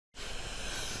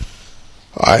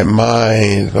My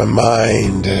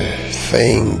mind,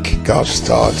 think God's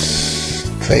thoughts,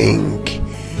 think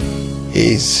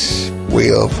His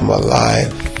will for my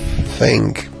life,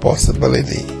 think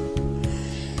possibility.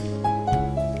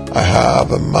 I have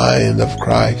the mind of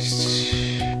Christ.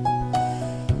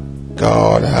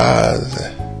 God has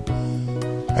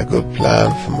a good plan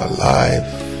for my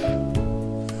life.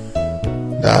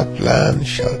 That plan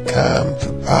shall come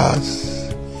to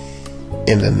pass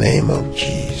in the name of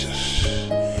Jesus.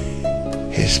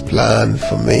 His plan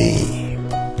for me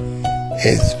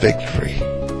is victory,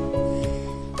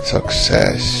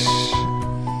 success,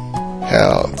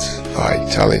 health,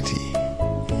 vitality,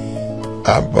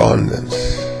 abundance.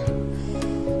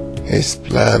 His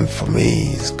plan for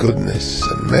me is goodness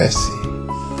and mercy,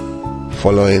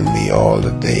 following me all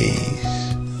the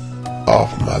days of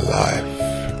my life.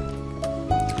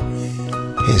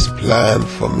 His plan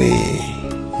for me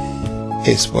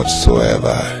is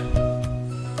whatsoever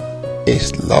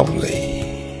is lovely,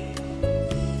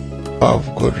 of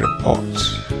good report,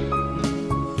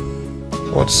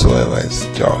 whatsoever is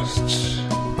just,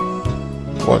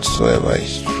 whatsoever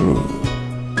is true,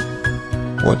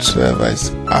 whatsoever is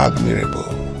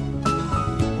admirable,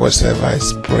 whatsoever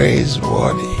is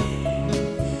praiseworthy.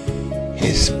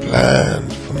 His plan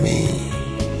for me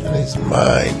and His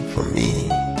mind for me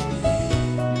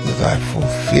is that I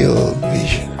fulfill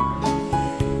vision.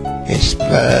 His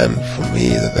plan for me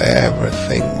that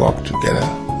everything work together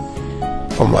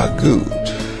for my good.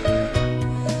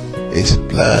 His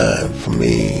plan for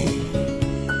me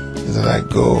is that I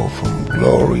go from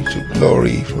glory to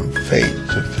glory, from faith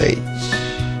to faith.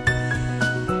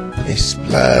 His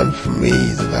plan for me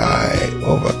is that I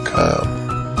overcome.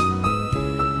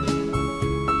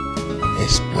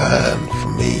 His plan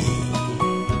for me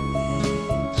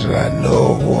is that I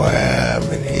know who I am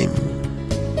in Him.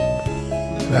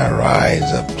 I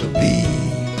rise up to be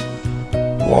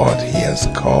what He has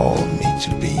called me to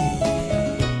be.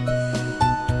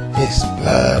 His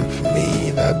plan for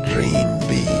me that I dream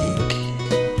big,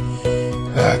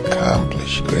 that I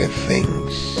accomplish great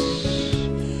things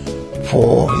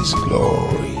for His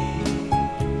glory.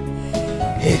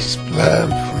 His plan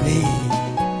for me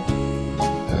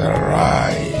that I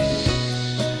rise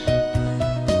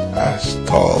as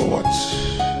stalwarts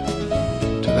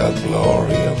to the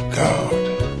glory of God.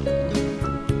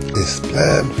 His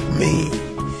plan for me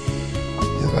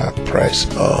is that I press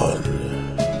on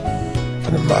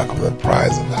for the mark of the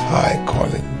prize of the high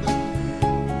calling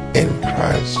in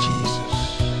Christ Jesus.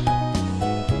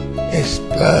 His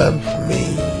plan for me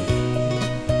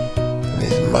and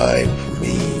His mind for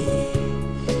me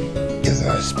is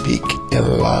that I speak in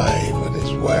line with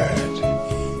His word,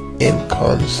 in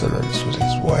consonance with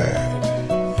His word,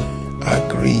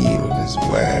 agree with His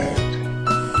word,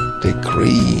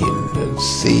 decreeing and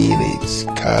seeing it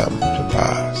come to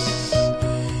pass.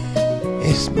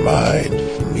 His mind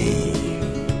for me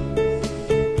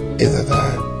is that I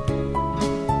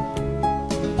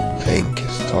think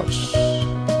His thoughts,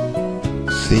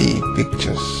 see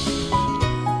pictures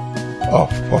of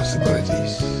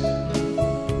possibilities,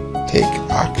 take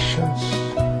actions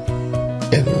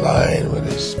in line with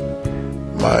His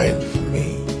mind for me,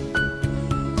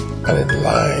 and in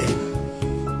line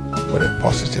with the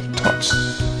positive thoughts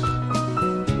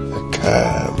that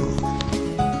come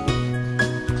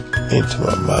into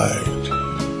my mind.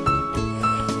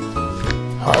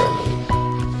 Hallelujah.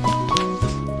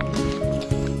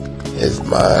 His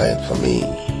mind for me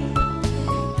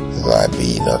is that I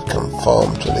be not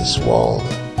conformed to this world,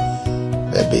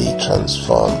 but be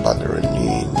transformed by the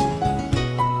renewing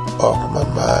of my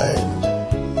mind,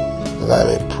 that I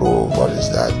may prove what is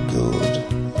that good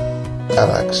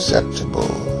and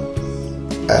acceptable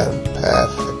and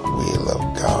perfect will of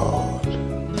God.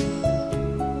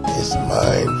 His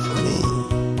mind for me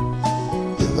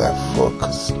is that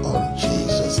focus on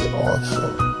Jesus, the author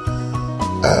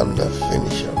and the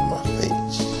finisher of my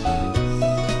faith.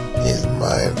 His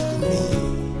mind for me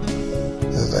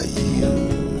is that I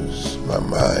use my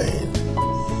mind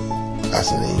as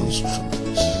an instrument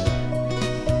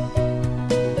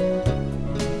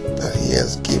that He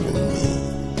has given me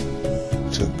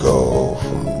to go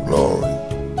from glory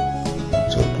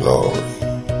to glory,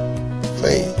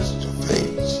 faith to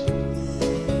faith,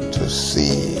 to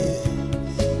see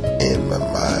in my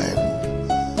mind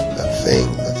the thing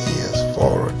that He has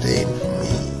foreordained for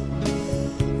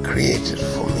me, created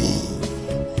for me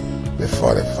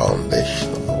before the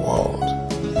foundation of the world,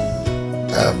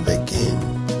 and begin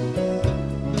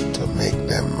to make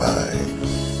them mine.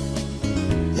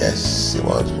 Yes, He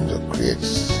wants me to create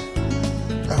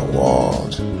a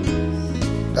world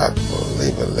that will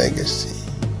leave a legacy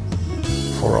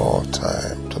for all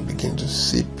time to begin to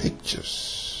see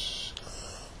pictures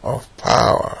of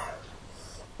power,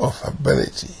 of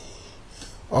ability,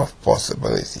 of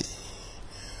possibility,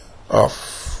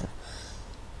 of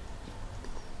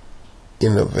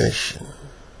innovation.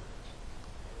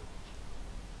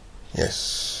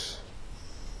 Yes,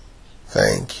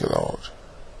 thank you, Lord,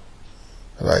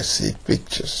 that I see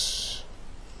pictures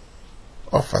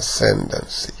of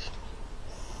ascendancy.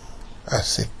 I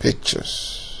see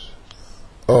pictures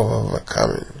of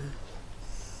overcoming.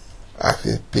 I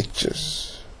see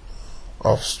pictures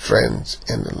of strength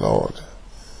in the Lord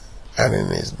and in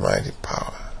His mighty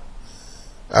power.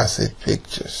 I see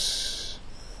pictures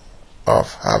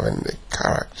of having the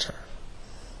character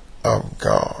of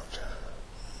God,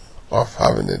 of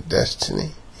having the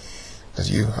destiny that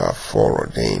you have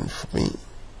foreordained for me.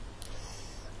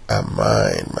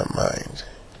 My mind,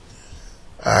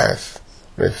 I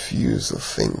refuse to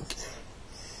think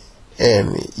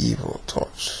any evil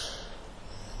thoughts.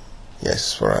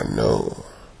 Yes, for I know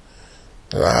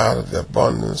that out of the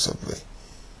abundance of the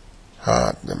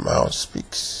heart the mouth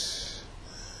speaks.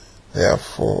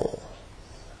 Therefore,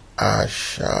 I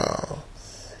shall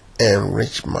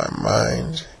enrich my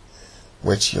mind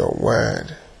with your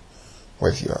word,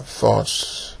 with your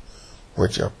thoughts,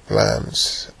 with your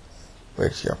plans,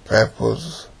 with your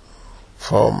purpose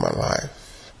for my life.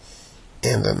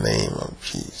 In the name of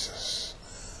Jesus,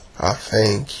 I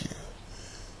thank you.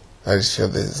 That is your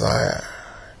desire,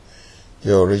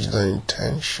 your original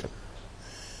intention,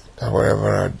 that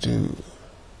whatever I do,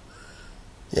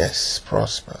 yes,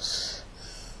 prospers.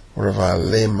 Whatever I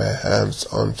lay my hands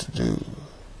on to do,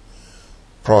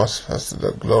 prospers to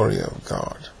the glory of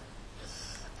God.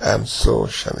 And so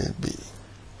shall it be.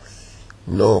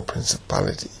 No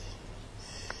principality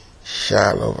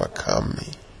shall overcome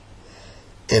me.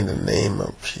 In the name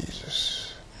of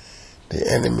Jesus, the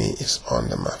enemy is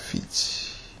under my feet.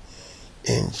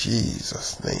 In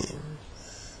Jesus' name,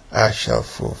 I shall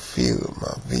fulfill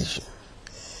my vision.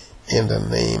 In the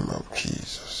name of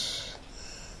Jesus,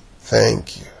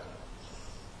 thank you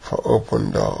for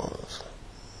open doors.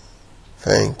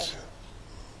 Thank you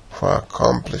for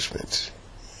accomplishment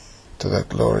to the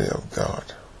glory of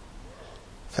God.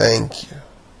 Thank you,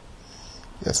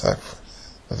 yes,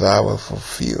 that I will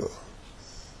fulfill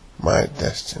my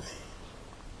destiny.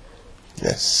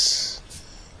 Yes,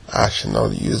 I shall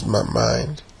not use my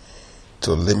mind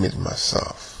to limit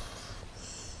myself.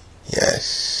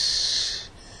 Yes,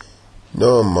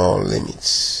 no more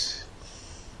limits.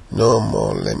 No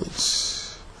more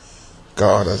limits.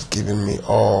 God has given me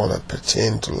all that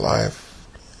pertain to life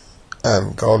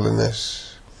and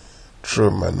godliness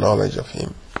through my knowledge of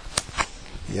Him.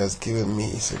 He has given me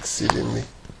His exceedingly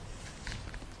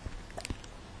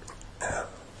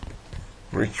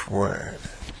rich word.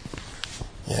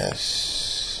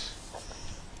 Yes.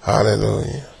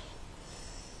 Hallelujah.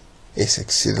 His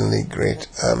exceedingly great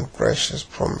and precious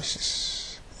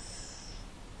promises,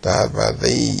 that by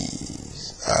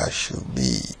these I should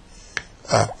be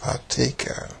a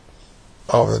partaker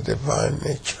of the divine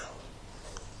nature.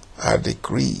 I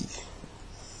decree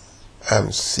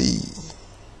and see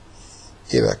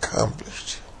it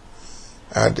accomplished.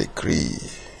 I decree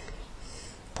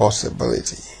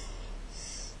possibility.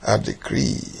 I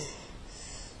decree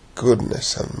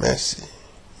goodness and mercy.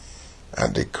 I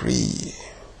decree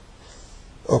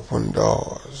open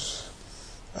doors.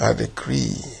 I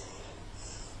decree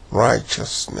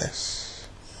righteousness,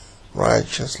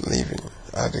 righteous living.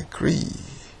 I decree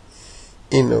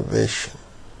innovation.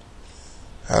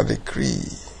 I decree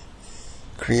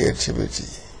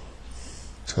creativity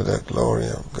to the glory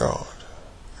of God.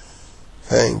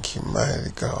 Thank you,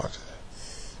 mighty God,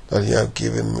 that you have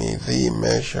given me the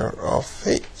measure of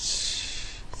faith.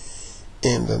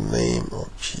 In the name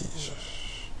of Jesus,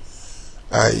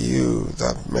 I use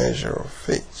that measure of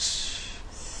faith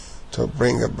to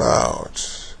bring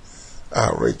about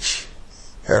a rich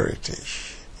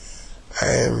heritage.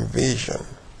 I envision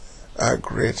a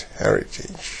great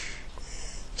heritage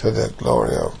to the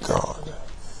glory of God.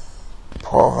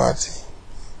 Poverty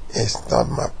is not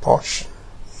my portion.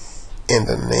 In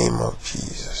the name of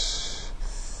Jesus,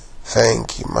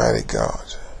 thank you, mighty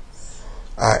God.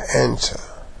 I enter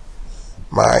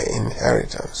my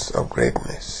inheritance of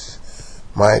greatness,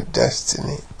 my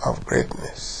destiny of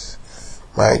greatness,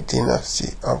 my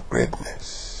dynasty of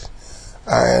greatness.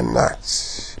 I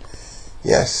enact,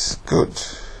 yes, good.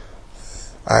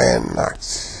 I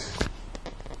enact,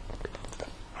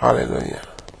 hallelujah,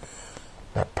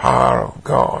 the power of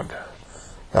God,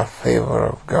 the favor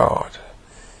of God.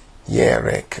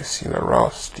 Yere kesile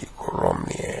rosti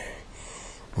koromnie,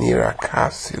 nira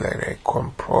kasile re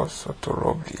comproso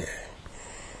torobie.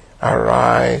 I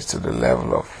rise to the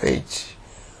level of faith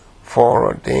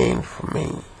foreordained for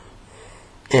me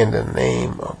in the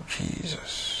name of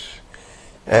Jesus.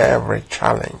 Every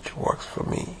challenge works for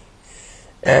me.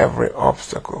 Every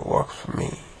obstacle works for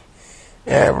me.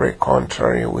 Every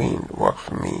contrary wind works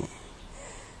for me.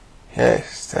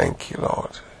 Yes, thank you,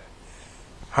 Lord.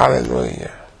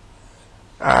 Hallelujah.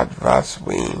 Adverse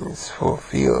winds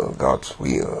fulfill God's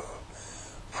will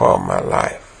for my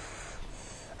life.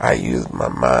 I use my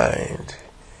mind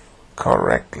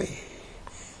correctly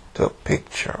to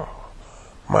picture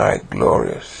my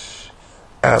glorious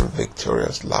and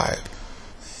victorious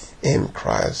life in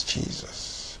Christ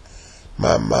Jesus.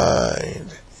 My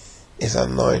mind is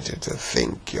anointed to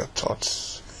think your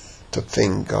thoughts, to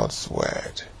think God's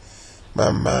word. My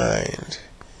mind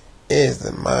is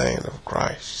the mind of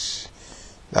Christ.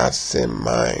 That same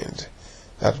mind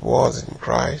that was in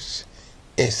Christ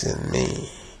is in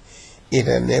me. It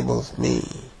enables me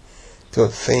to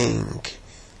think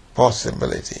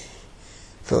possibility,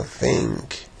 to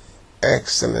think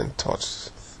excellent thoughts,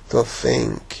 to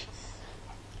think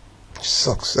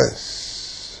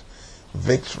success,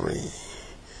 victory,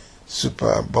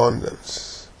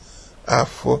 superabundance. I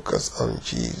focus on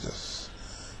Jesus,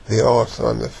 the author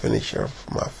and the finisher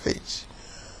of my faith,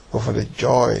 who for the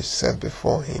joy set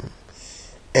before him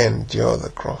endured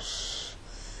the cross.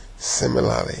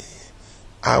 Similarly,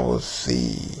 I will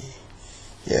see,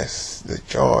 yes, the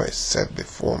joy set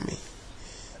before me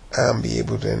and be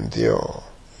able to endure,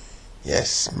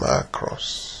 yes, my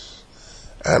cross,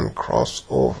 and cross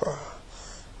over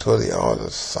to the other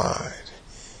side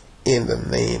in the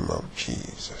name of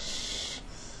Jesus.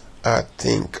 I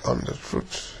think on the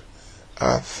truth.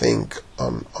 I think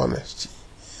on honesty.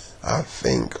 I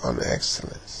think on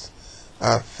excellence.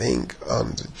 I think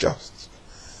on the just.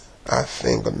 I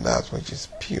think on that which is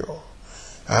pure.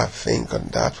 I think on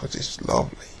that which is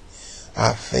lovely.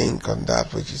 I think on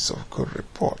that which is of good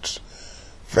report,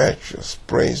 virtuous,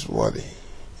 praiseworthy,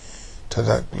 to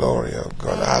the glory of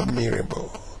God,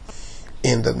 admirable,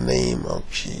 in the name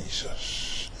of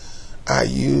Jesus. I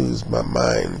use my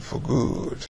mind for good.